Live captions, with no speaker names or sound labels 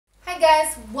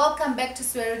guys, welcome back to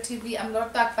Suero TV. I'm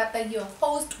Lord Bakbata, your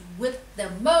host with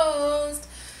the most.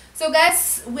 So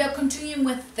guys, we are continuing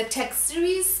with the tax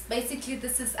series. Basically,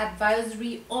 this is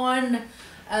advisory on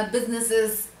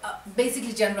businesses,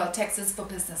 basically general taxes for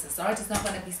businesses. All right, it's not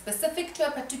going to be specific to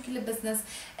a particular business.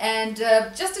 And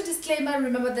just a disclaimer,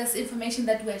 remember this information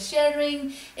that we're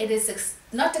sharing, it is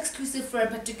not exclusive for a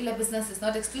particular business, it's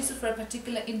not exclusive for a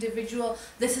particular individual.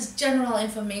 This is general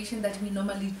information that we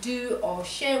normally do or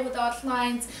share with our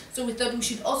clients. So we thought we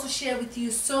should also share with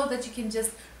you so that you can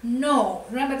just know.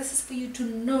 Remember, this is for you to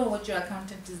know what your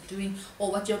accountant is doing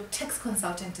or what your tax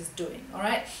consultant is doing. All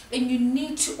right, and you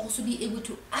need to also be able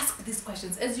to ask these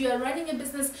questions. As you are running a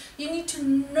business, you need to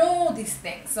know these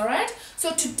things. All right,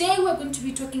 so today we're going to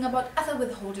be talking about other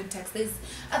withholding tax. There's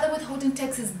other withholding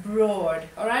tax is broad.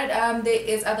 All right, there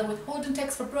is other withholding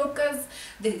tax for brokers,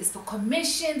 there is for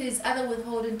commission, there is other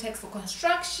withholding tax for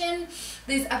construction,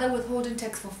 there is other withholding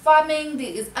tax for farming,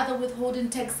 there is other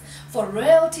withholding tax for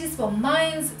royalties, for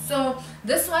mines. So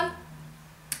this one,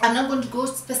 I'm not going to go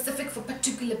specific for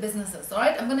particular businesses. All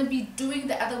right, I'm going to be doing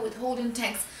the other withholding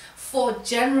tax for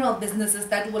general businesses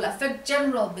that will affect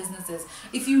general businesses.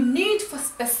 If you need for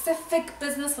specific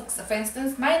business, for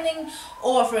instance mining,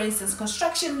 or for instance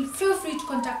construction, feel free to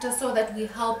contact us so that we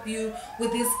help you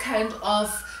with this kind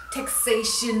of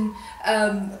taxation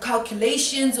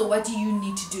calculations or what do you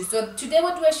need to do. So today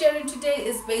what we're sharing today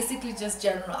is basically just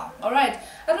general. All right,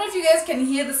 I don't know if you guys can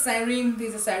hear the siren.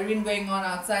 There's a siren going on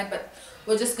outside, but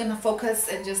we're just gonna focus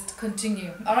and just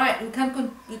continue. All right, we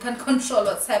can't control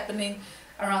what's happening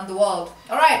around the world.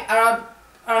 All right,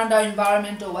 around our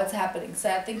environment or what's happening. So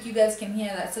I think you guys can hear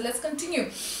that. So let's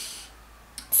continue.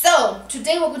 So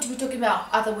today we're going to be talking about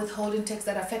other withholding tax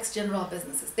that affects general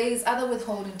businesses. There is other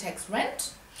withholding tax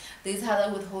rent, there is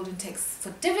other withholding tax for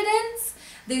dividends,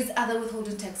 there is other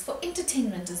withholding tax for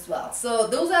entertainment as well. So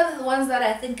those are the ones that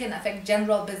I think can affect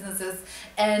general businesses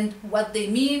and what they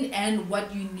mean and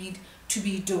what you need to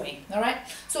be doing. All right,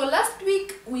 so last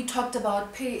week we talked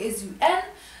about pay as you earn.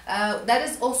 That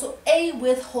is also a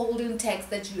withholding tax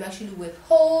that you actually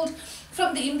withhold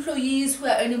from the employees who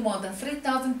are earning more than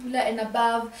 3,000 pula and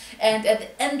above, and at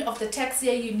the end of the tax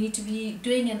year you need to be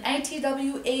doing an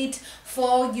ITW8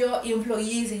 for your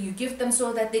employees, and you give them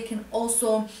so that they can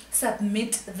also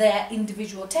submit their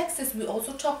individual taxes. We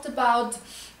also talked about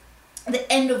the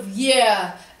end of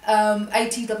year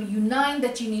ITW9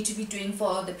 that you need to be doing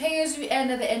for the pay as you earn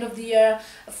at the end of the year,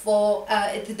 for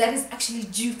that is actually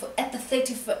due for at the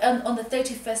 31st on the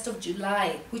 31st of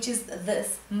July, which is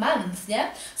this month.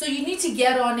 Yeah, so you need to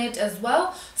get on it as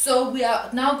well. So we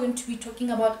are now going to be talking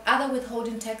about other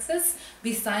withholding taxes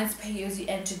besides pay as you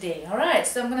earn today. All right,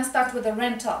 so I'm going to start with the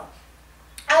rental.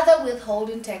 Other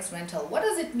withholding tax rental, what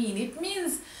does it mean? It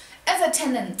means as a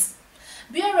tenant,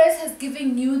 BURS has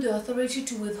given you the authority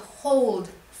to withhold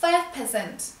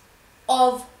 5%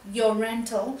 of your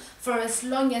rental for as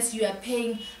long as you are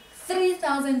paying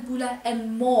 3,000 pula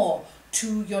and more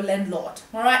to your landlord.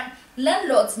 All right,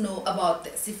 landlords know about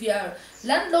this. If you are a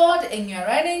landlord and you're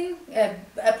running a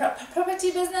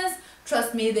property business,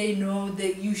 trust me, they know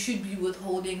that you should be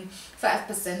withholding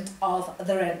 5% of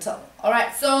the rental. All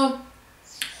right, so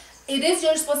it is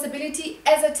your responsibility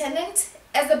as a tenant,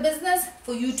 as a business,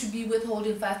 for you to be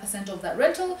withholding 5% of that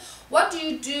rental. What do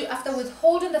you do after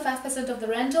withholding the 5% of the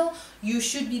rental? You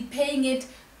should be paying it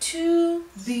to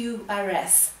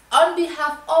BURS on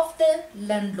behalf of the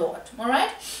landlord. All right,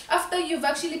 after you've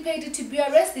actually paid it to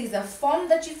BURS, there's a form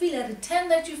that you fill, a return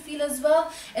that you fill as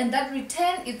well, and that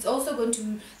return, it's also going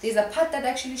to, there's a part that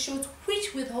actually shows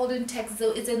which withholding tax.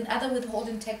 So it's another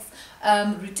withholding tax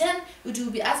return, which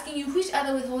will be asking you which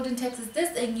other withholding tax is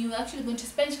this, and you're actually going to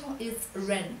special is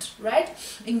rent, right?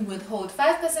 And you withhold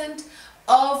 5%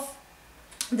 of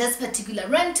this particular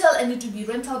rental, and it will be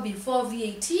rental before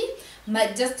VAT.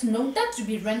 Might just note that to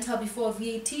be rental before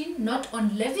VAT, not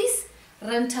on levies,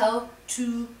 rental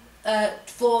to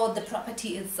for the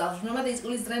property itself. Remember, there's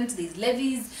always rent, there's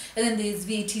levies, and then there's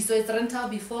VAT. So it's rental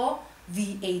before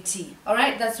VAT. All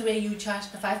right, that's where you charge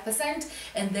the 5%,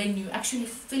 and then you actually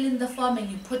fill in the form and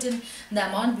you put in the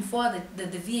amount before the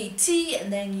VAT,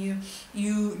 and then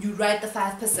you write the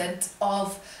 5%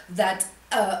 of that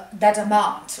that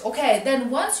amount. Okay, then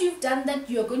once you've done that,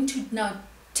 you're going to now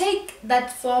take that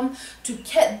form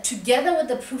together with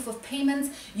the proof of payments.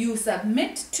 You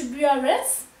submit to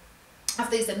BURS.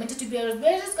 After you submit it to BURS,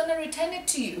 BURS is going to return it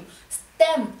to you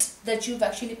stamped that you've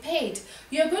actually paid.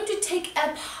 You're going to take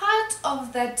a part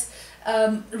of that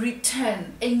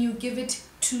return and you give it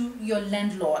to your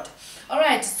landlord. All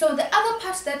right, so the other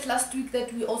part that last week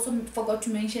that we also forgot to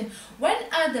mention, when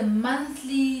are the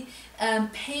monthly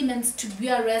payments to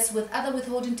BRS with other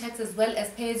withholding tax as well as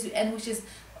pay as you earn, which is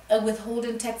a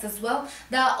withholding tax as well?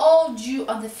 They are all due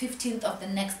on the 15th of the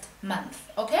next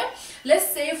month. Okay, let's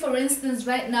say for instance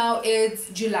right now it's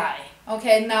July.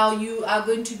 Okay, now you are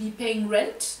going to be paying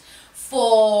rent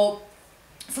for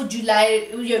July.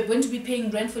 You're going to be paying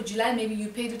rent for July. Maybe you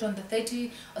paid it on the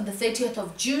 30th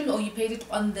of June, or you paid it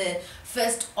on the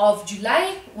 1st of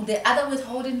July. The other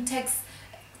withholding tax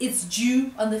is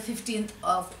due on the 15th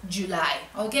of July.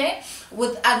 Okay,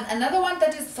 with another one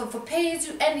that is for pay as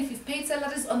you earn. If you've paid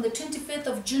salaries on the 25th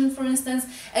of June, for instance,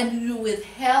 and you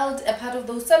withheld a part of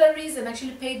those salaries and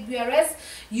actually paid BRS,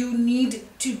 you need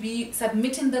to be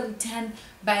submitting the return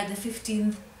by the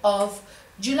 15th of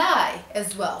July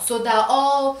as well. So they're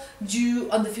all due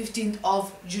on the 15th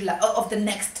of July of the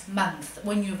next month,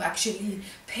 when you've actually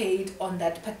paid on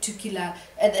that particular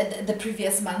the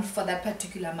previous month for that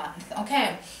particular month.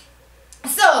 Okay,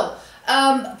 so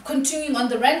continuing on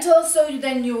the rental, so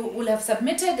then you will have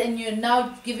submitted and you're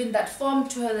now giving that form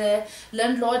to the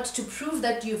landlord to prove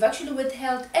that you've actually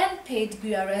withheld and paid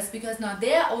BRS, because now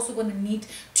they're also going to need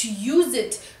to use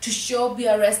it to show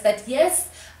BRS that yes,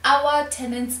 our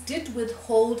tenants did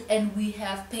withhold and we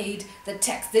have paid the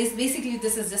tax. This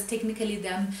is just technically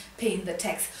them paying the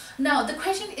tax. Now the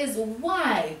question is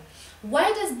why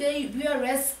does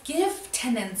BRS give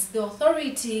tenants the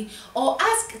authority or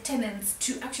ask tenants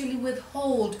to actually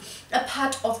withhold a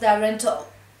part of their rental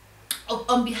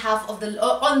on behalf of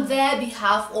on their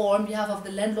behalf or on behalf of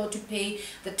the landlord to pay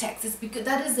the taxes? Because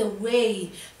that is a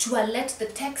way to alert the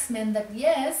taxman that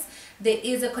yes, there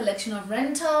is a collection of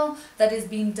rental that is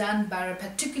being done by a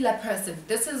particular person.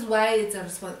 This is why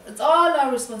it's all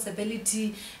our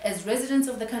responsibility as residents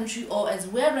of the country, or as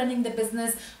we're running the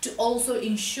business, to also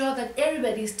ensure that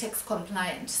everybody is tax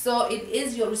compliant. So it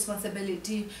is your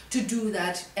responsibility to do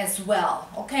that as well.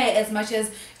 Okay, as much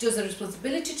as it is a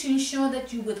responsibility to ensure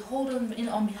that you withhold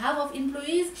on behalf of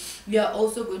employees, you are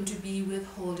also going to be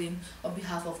withholding on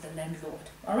behalf of the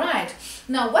landlord. All right,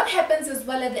 now what happens as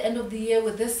well at the end of the year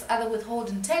with this other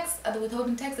withholding tax at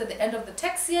the end of the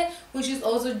tax year, which is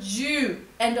also due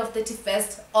end of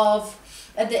 31st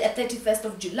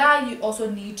of July, you also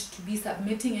need to be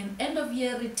submitting an end of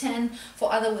year return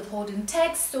for other withholding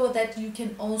tax, so that you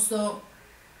can also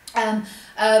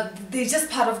they're just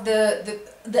part of the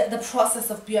process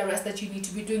of BRS that you need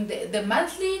to be doing the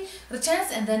monthly returns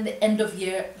and then the end of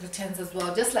year returns as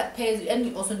well, just like pay as you earn.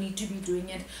 You also need to be doing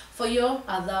it for your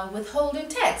other withholding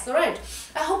tax. All right,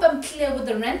 I hope I'm clear with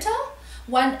the rental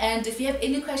one, and if you have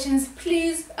any questions,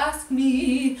 please ask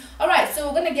me. All right, so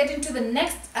we're going to get into the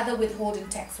next other withholding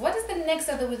tax. What is the next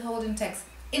other withholding tax?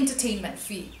 Entertainment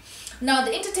fee. Now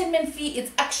the entertainment fee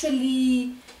is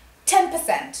actually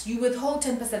 10%. You withhold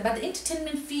 10%, but the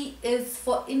entertainment fee is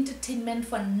for entertainment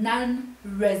for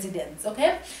non-residents.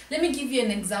 Okay, let me give you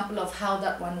an example of how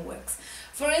that one works.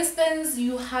 For instance,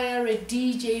 you hire a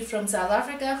DJ from South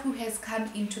Africa who has come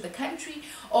into the country,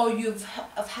 or you've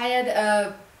hired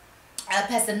a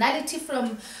personality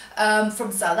from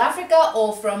South Africa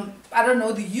or from, I don't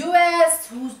know, the US,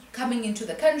 who's coming into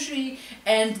the country,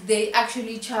 and they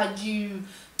actually charge you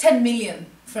 10 million,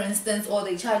 for instance, or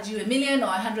they charge you 1 million or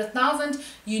 100,000.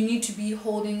 You need to be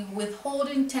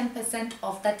withholding 10%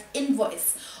 of that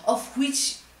invoice, of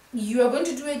which you are going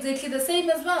to do exactly the same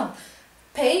as well.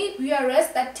 Pay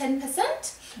BRS that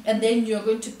 10%, and then you're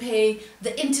going to pay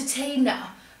the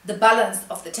entertainer the balance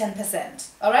of the 10%.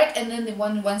 All right, and then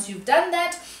once you've done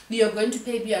that, you're going to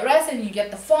pay BRS, and you get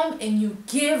the form, and you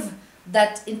give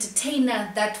that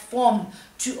entertainer that form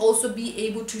to also be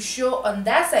able to show on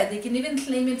their side. They can even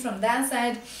claim it from their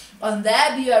side on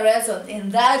their BRS or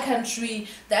in their country,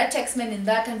 their taxman in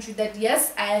that country, that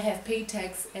yes, I have paid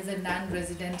tax as a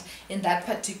non-resident in that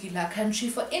particular country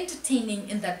for entertaining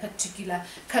in that particular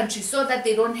country, so that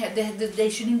they don't have there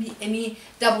shouldn't be any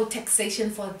double taxation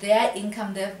for their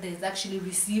income that they've actually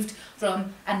received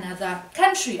from another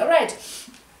country. All right.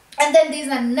 And then there's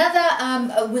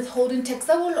another withholding tax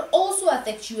that will also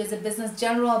affect you as a business.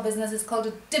 General business is called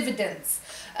a dividends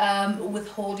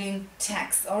withholding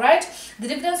tax. All right, the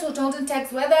dividends withholding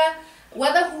tax, whether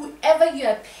whoever you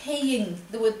are paying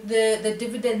the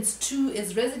dividends to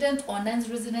is resident or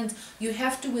non-resident, you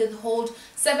have to withhold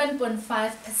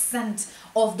 7.5%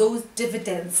 of those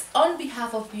dividends on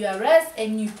behalf of BRS,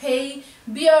 and you pay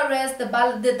BRS that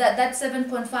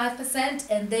 7.5%,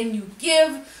 and then you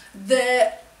give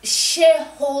the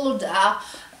shareholder,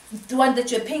 the one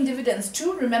that you're paying dividends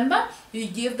to, remember, you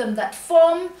give them that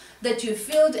form that you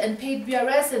filled and paid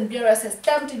BRS, and BRS has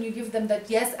stamped, and you give them that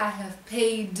yes, I have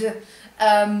paid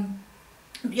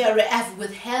I've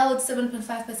withheld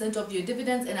 7.5% of your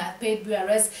dividends, and I've paid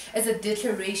BRS as a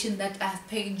declaration that I've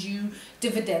paid you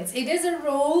dividends. It is a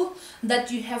role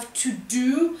that you have to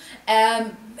do,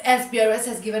 as BRS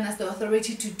has given us the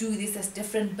authority to do this as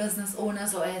different business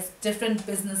owners or as different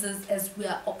businesses as we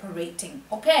are operating.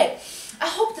 Okay, I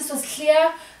hope this was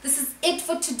clear. This is it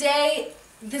for today.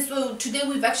 Today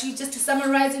we've actually, just to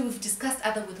summarize it, we've discussed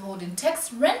other withholding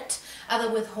tax rent,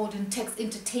 other withholding tax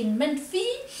entertainment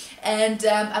fee, and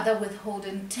other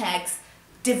withholding tax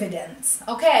dividends.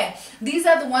 Okay, these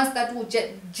are the ones that will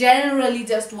generally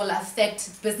just will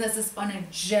affect businesses on a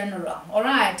general. All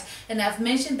right, and I've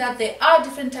mentioned that there are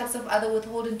different types of other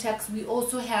withholding tax. We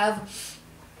also have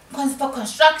for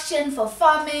construction, for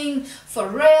farming, for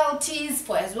royalties,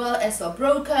 for as well as for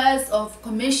brokers, of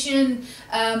commission.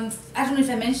 I don't know if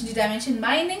I mentioned, did I mention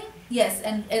mining? Yes,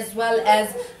 and as well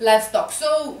as livestock.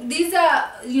 So these are,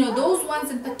 those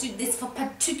ones in particular, is for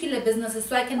particular businesses.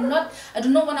 So I do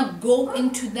not want to go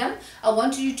into them. I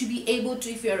want you to be able to,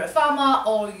 if you're a farmer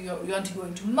or you want to go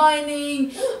into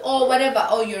mining or whatever,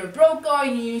 or you're a broker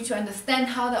and you need to understand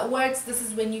how that works, this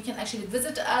is when you can actually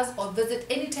visit us or visit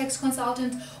any tax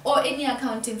consultant or any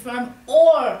accounting firm,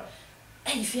 or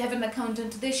if you have an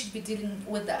accountant, they should be dealing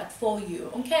with that for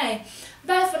you. Okay,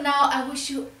 bye for now. I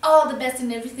wish you all the best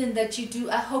in everything that you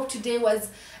do. I hope today was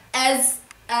as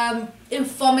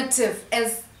informative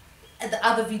as the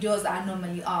other videos I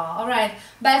normally are. All right,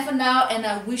 bye for now, and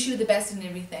I wish you the best in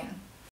everything.